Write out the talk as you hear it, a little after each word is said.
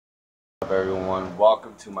up, everyone?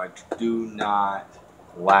 Welcome to my Do Not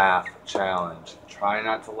Laugh challenge. Try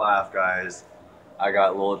not to laugh, guys. I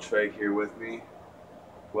got little Trey here with me.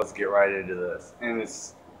 Let's get right into this. And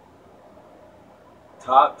it's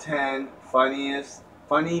top 10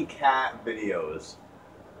 funny cat videos.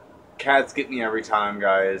 Cats get me every time,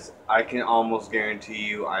 guys. I can almost guarantee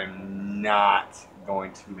you I'm not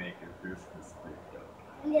going to make it through this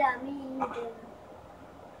video. Yeah, me either.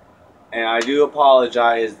 And I do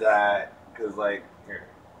apologize that, because, like, here.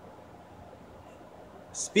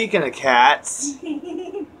 Speaking of cats,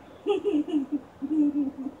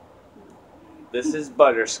 this is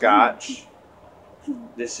Butterscotch.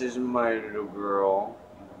 This is my little girl.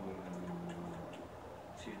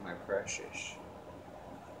 She's my precious.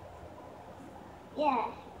 Yeah.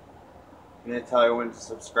 You gonna tell everyone to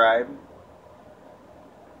subscribe?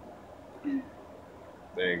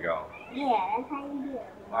 There you go. Yeah, that's how you do it.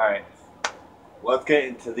 Alright. Let's get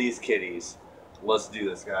into these kitties. Let's do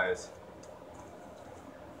this, guys.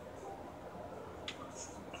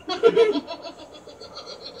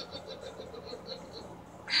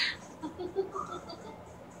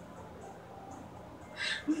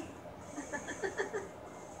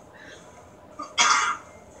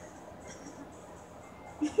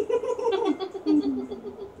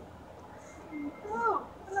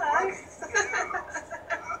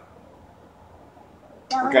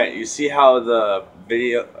 Okay, you see how the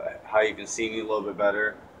video, how you can see me a little bit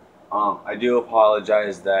better? I do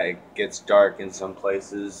apologize that it gets dark in some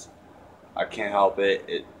places. I can't help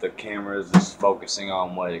it. The camera is just focusing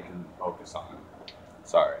on what it can focus on.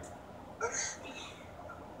 Sorry.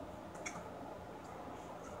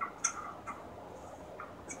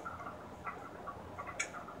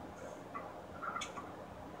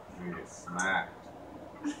 You get smacked.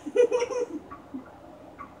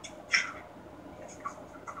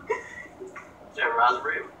 Around the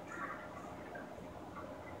room.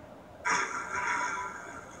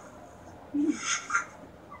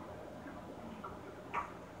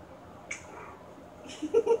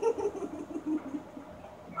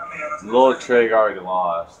 Little Trig already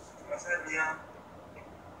lost. Go outside, Leon.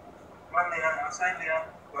 Come on, Leon. Outside, Leon.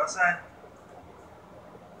 Go outside.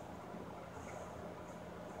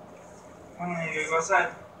 Come on, Leon. Go outside.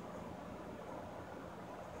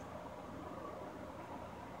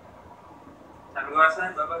 Time to go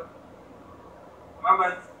outside, Bubba. Come on,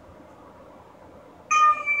 bud.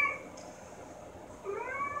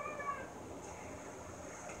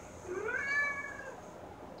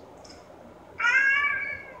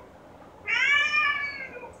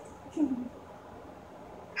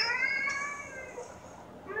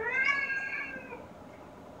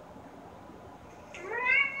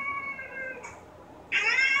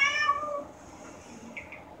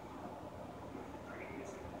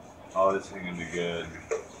 Oh, this thing gonna be good.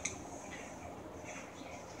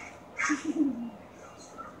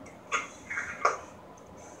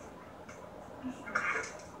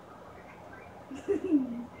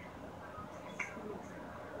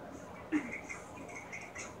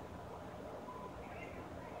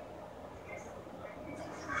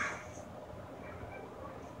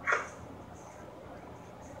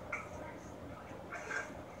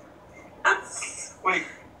 Wait.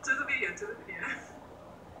 To the video, to the video.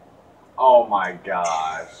 Oh my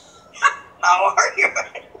gosh. How are you?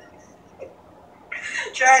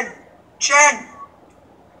 Jen! Jen!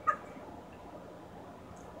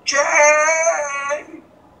 Jen!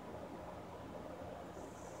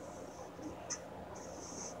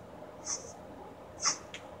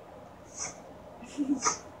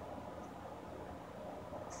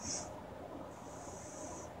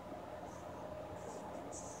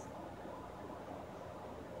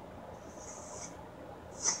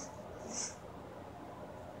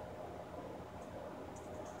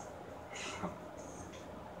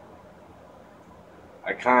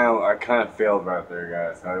 I kind of failed right there,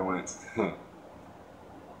 guys. I went.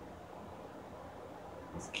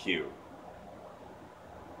 It's cute.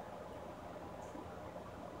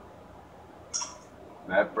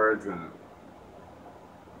 That bird's gonna.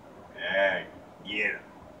 Yeah, get him.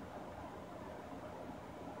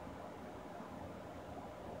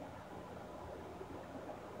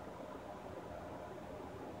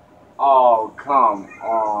 Oh, come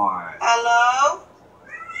on. Hello?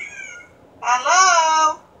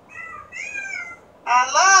 Hello?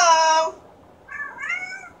 Hello?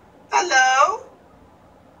 Hello?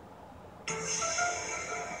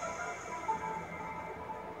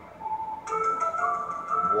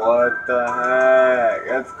 What the heck?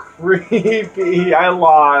 That's creepy. I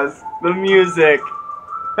lost the music.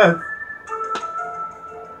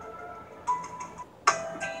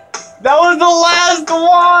 That was the last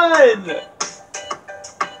one! won!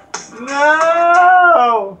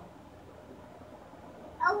 No!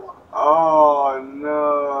 Oh, Oh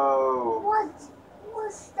no!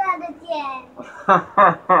 what's that again?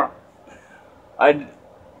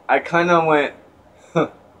 I kind of went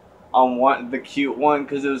on the cute one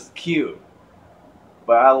because it was cute,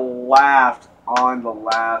 but I laughed on the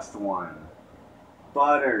last one.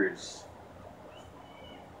 Butters,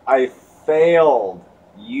 I failed.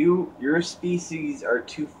 Your species are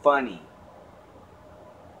too funny.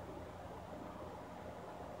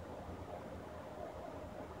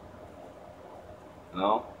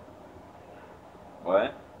 No?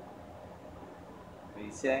 What? What do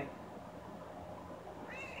you say?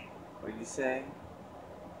 What did you say?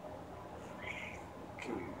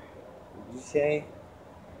 What did you say?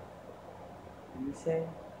 What did you say?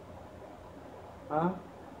 Huh?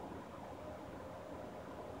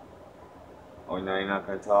 Oh, now you're not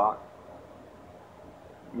gonna talk?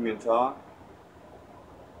 You gonna talk?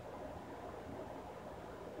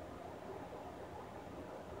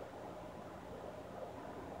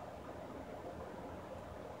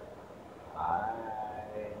 Hi.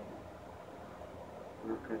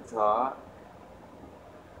 You can talk?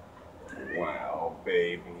 Wow,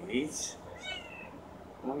 babies.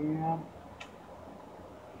 Oh, yeah.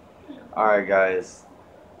 Alright, guys.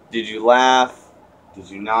 Did you laugh? Did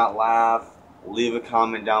you not laugh? Leave a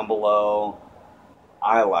comment down below.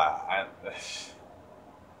 I laugh. I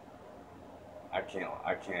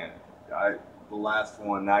can't. The last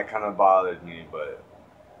one, that kind of bothered me, but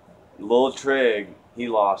Lil Trig, he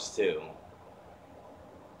lost too.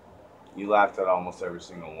 You laughed at almost every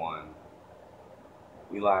single one.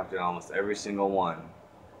 You laughed at almost every single one.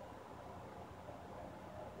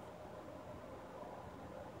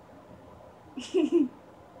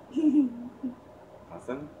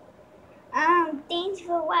 Nothing? Thanks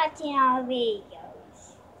for watching our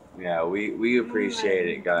videos. Yeah, we appreciate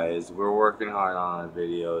it, guys. We're working hard on our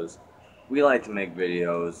videos. We like to make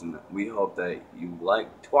videos, and we hope that you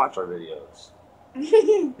like to watch our videos.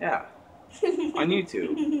 Yeah, on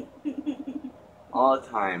YouTube. All the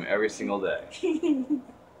time, every single day.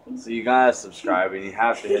 So you gotta subscribe, and you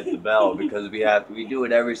have to hit the bell because we do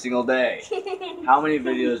it every single day. How many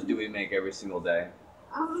videos do we make every single day?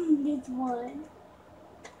 Just one.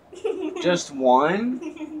 Just one?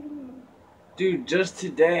 Dude, just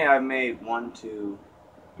today I made 1, 2,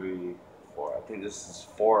 3, 4. I think this is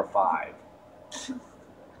 4 or 5.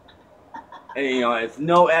 And you know, it's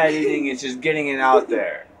no editing, it's just getting it out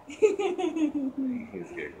there.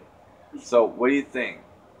 He's good. So, what do you think?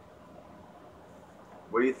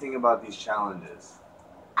 What do you think about these challenges?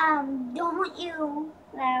 Don't you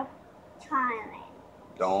laugh challenge.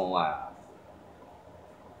 Don't laugh.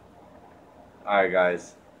 Alright,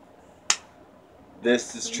 guys.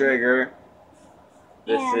 This is Trigger.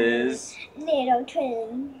 This is Little Trig.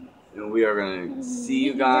 And we are going to see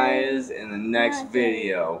you guys in the next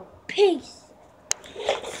video. Peace.